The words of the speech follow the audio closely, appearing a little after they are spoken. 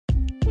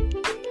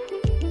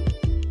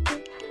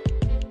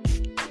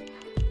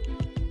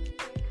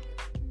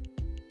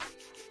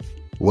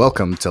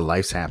Welcome to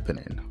Life's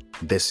Happening.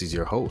 This is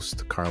your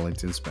host,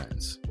 Carlington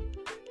Spence.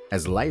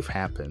 As life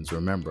happens,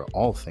 remember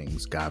all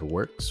things God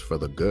works for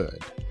the good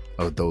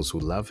of those who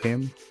love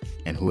Him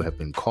and who have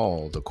been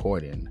called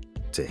according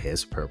to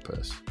His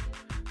purpose.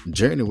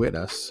 Journey with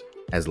us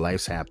as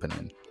life's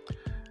happening.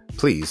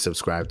 Please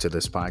subscribe to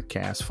this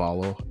podcast,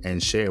 follow,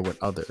 and share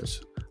with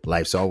others.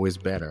 Life's always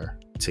better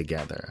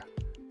together.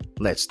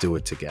 Let's do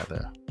it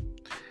together.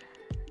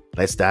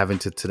 Let's dive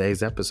into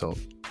today's episode.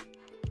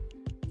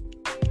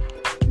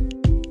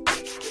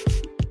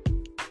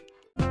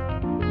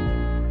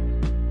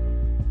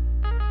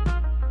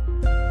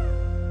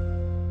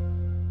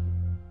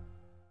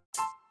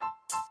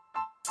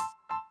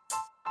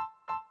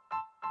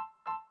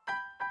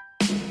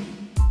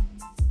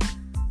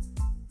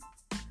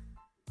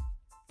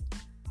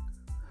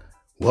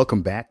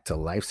 Welcome back to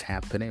Life's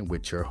Happening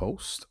with your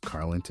host,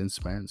 Carlington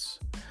Spence.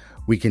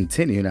 We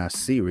continue in our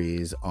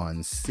series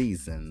on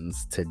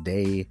seasons.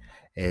 Today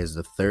is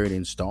the third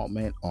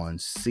installment on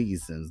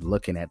seasons,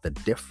 looking at the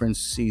different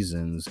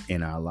seasons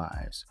in our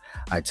lives.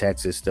 Our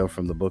text is still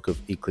from the book of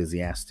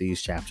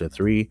Ecclesiastes, chapter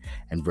 3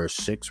 and verse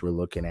 6 we're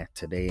looking at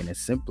today, and it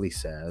simply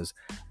says,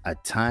 a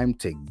time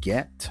to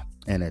get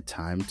and a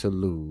time to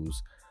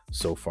lose.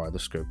 So far, the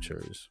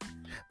scriptures.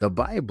 The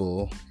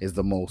Bible is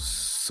the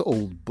most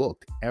sold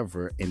book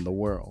ever in the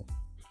world.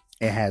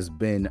 It has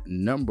been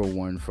number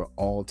one for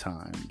all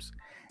times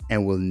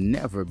and will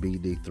never be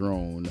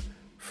dethroned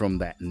from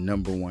that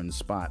number one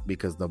spot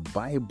because the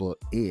Bible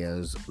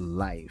is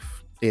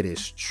life. It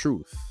is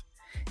truth.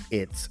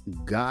 It's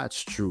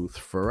God's truth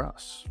for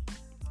us.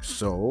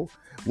 So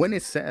when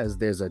it says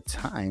there's a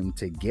time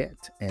to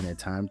get and a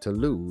time to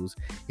lose,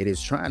 it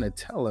is trying to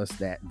tell us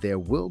that there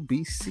will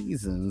be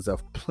seasons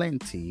of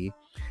plenty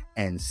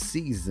and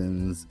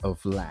seasons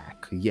of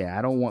lack. Yeah,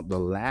 I don't want the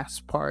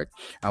last part.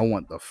 I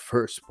want the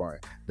first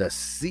part, the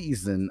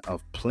season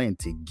of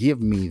plenty.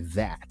 Give me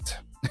that.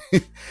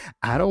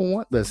 I don't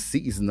want the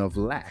season of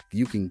lack.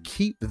 You can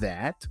keep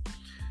that,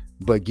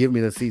 but give me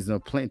the season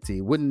of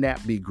plenty. Wouldn't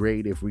that be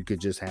great if we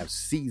could just have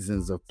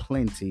seasons of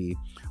plenty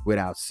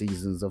without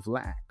seasons of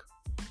lack?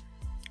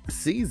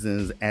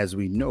 Seasons, as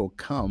we know,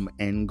 come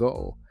and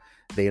go.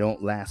 They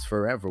don't last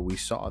forever. We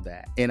saw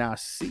that. In our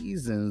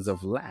seasons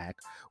of lack,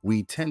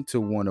 we tend to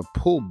want to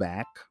pull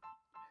back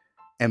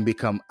and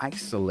become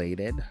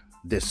isolated,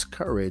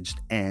 discouraged,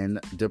 and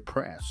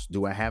depressed.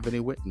 Do I have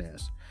any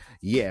witness?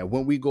 Yeah,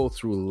 when we go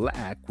through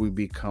lack, we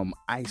become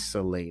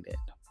isolated.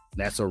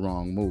 That's a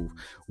wrong move.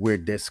 We're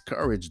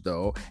discouraged,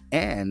 though,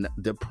 and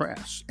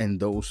depressed, and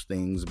those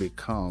things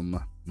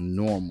become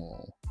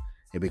normal.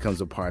 It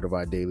becomes a part of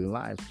our daily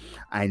lives.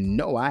 I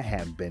know I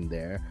have been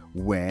there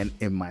when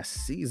in my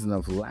season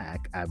of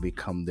lack, I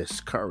become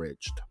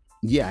discouraged.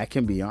 Yeah, I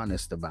can be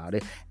honest about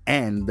it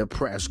and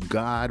depressed.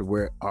 God,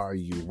 where are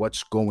you?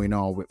 What's going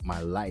on with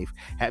my life?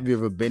 Have you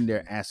ever been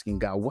there asking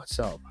God, what's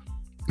up?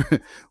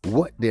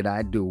 What did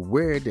I do?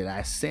 Where did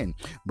I sin?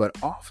 But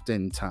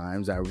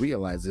oftentimes I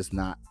realize it's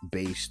not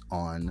based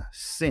on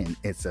sin.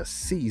 It's a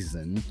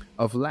season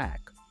of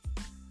lack.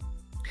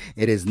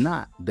 It is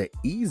not the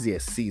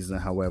easiest season,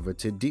 however,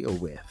 to deal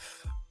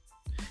with.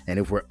 And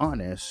if we're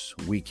honest,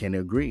 we can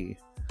agree.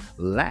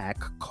 Lack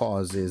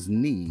causes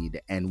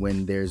need. And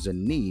when there's a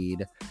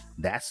need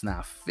that's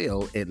not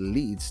filled, it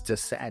leads to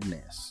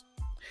sadness,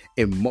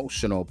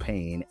 emotional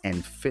pain,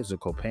 and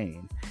physical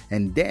pain.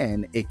 And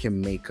then it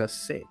can make us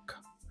sick.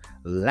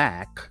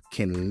 Lack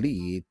can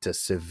lead to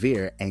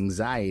severe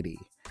anxiety.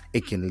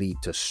 It can lead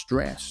to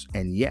stress.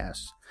 And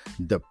yes,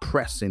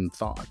 depressing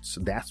thoughts.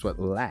 That's what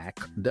lack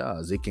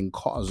does. It can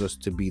cause us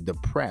to be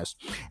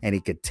depressed, and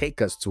it could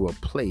take us to a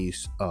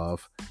place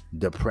of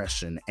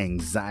depression,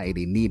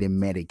 anxiety, needing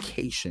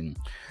medication.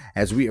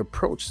 As we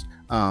approach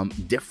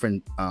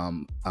different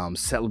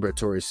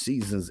celebratory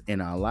seasons in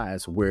our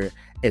lives where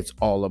it's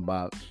all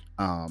about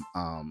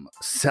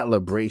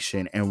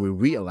celebration, and we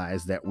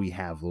realize that we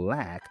have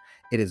lack,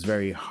 it is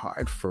very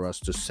hard for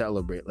us to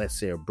celebrate, let's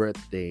say, a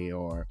birthday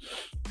or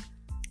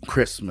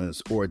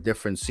Christmas or a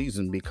different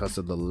season because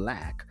of the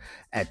lack.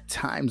 At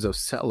times of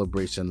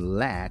celebration,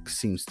 lack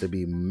seems to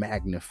be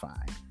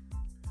magnified.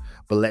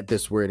 But let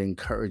this word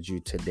encourage you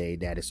today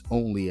that it's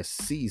only a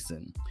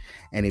season.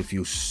 And if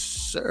you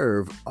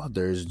serve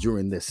others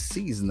during this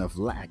season of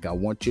lack, I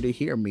want you to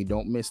hear me.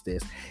 Don't miss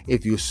this.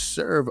 If you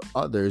serve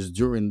others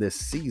during this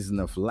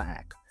season of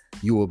lack,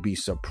 you will be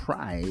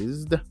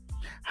surprised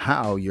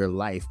how your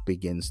life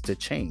begins to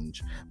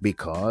change,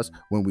 because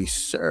when we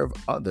serve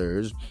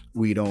others,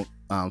 we don't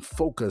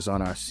focus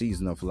on our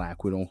season of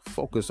lack. We don't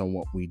focus on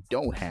what we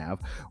don't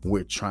have.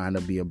 We're trying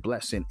to be a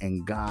blessing,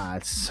 and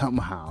God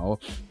somehow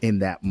in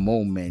that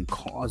moment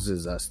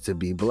causes us to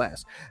be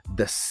blessed.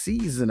 The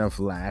season of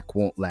lack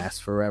won't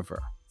last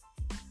forever.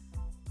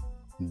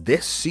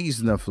 This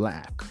season of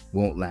lack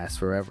won't last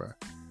forever.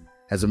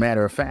 As a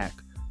matter of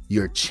fact,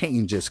 your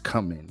change is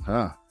coming,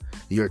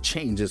 Your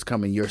change is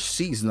coming. Your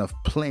season of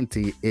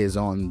plenty is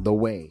on the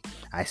way.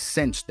 I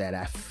sense that.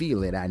 I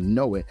feel it. I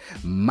know it.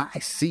 My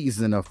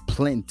season of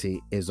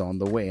plenty is on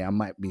the way. I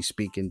might be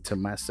speaking to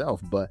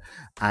myself, but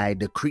I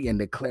decree and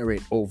declare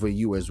it over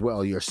you as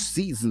well. Your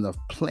season of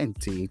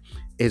plenty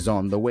is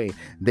on the way.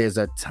 There's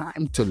a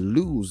time to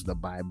lose, the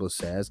Bible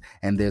says,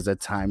 and there's a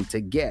time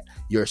to get.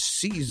 Your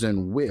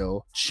season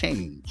will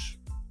change.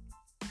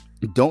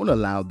 Don't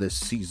allow this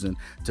season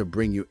to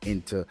bring you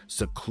into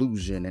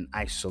seclusion and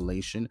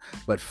isolation,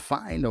 but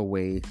find a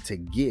way to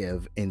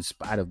give in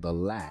spite of the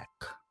lack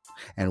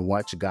and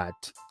watch God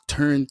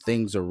turn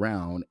things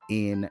around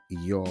in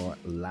your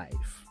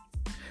life.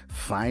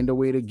 Find a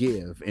way to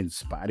give in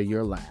spite of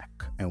your lack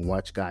and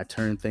watch God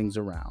turn things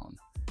around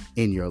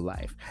in your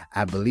life.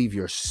 I believe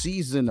your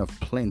season of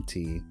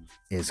plenty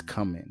is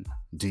coming.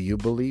 Do you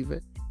believe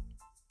it?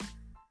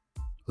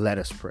 Let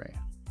us pray.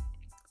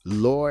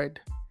 Lord,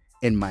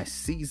 in my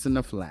season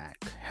of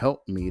lack,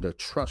 help me to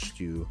trust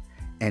you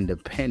and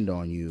depend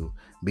on you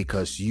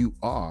because you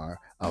are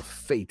a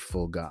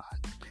faithful God.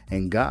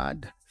 And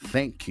God,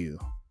 thank you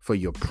for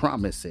your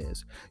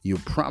promises. You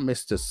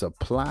promised to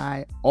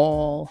supply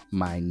all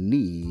my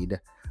need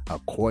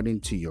according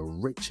to your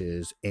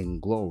riches in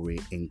glory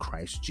in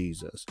Christ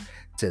Jesus.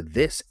 To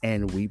this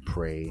end we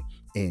pray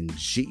in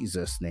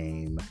Jesus'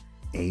 name,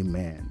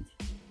 amen.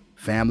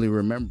 Family,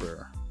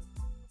 remember,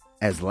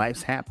 as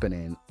life's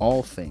happening,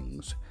 all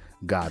things,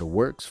 God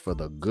works for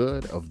the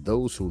good of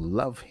those who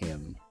love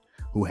him,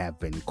 who have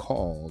been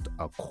called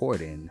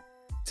according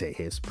to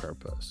his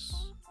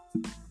purpose.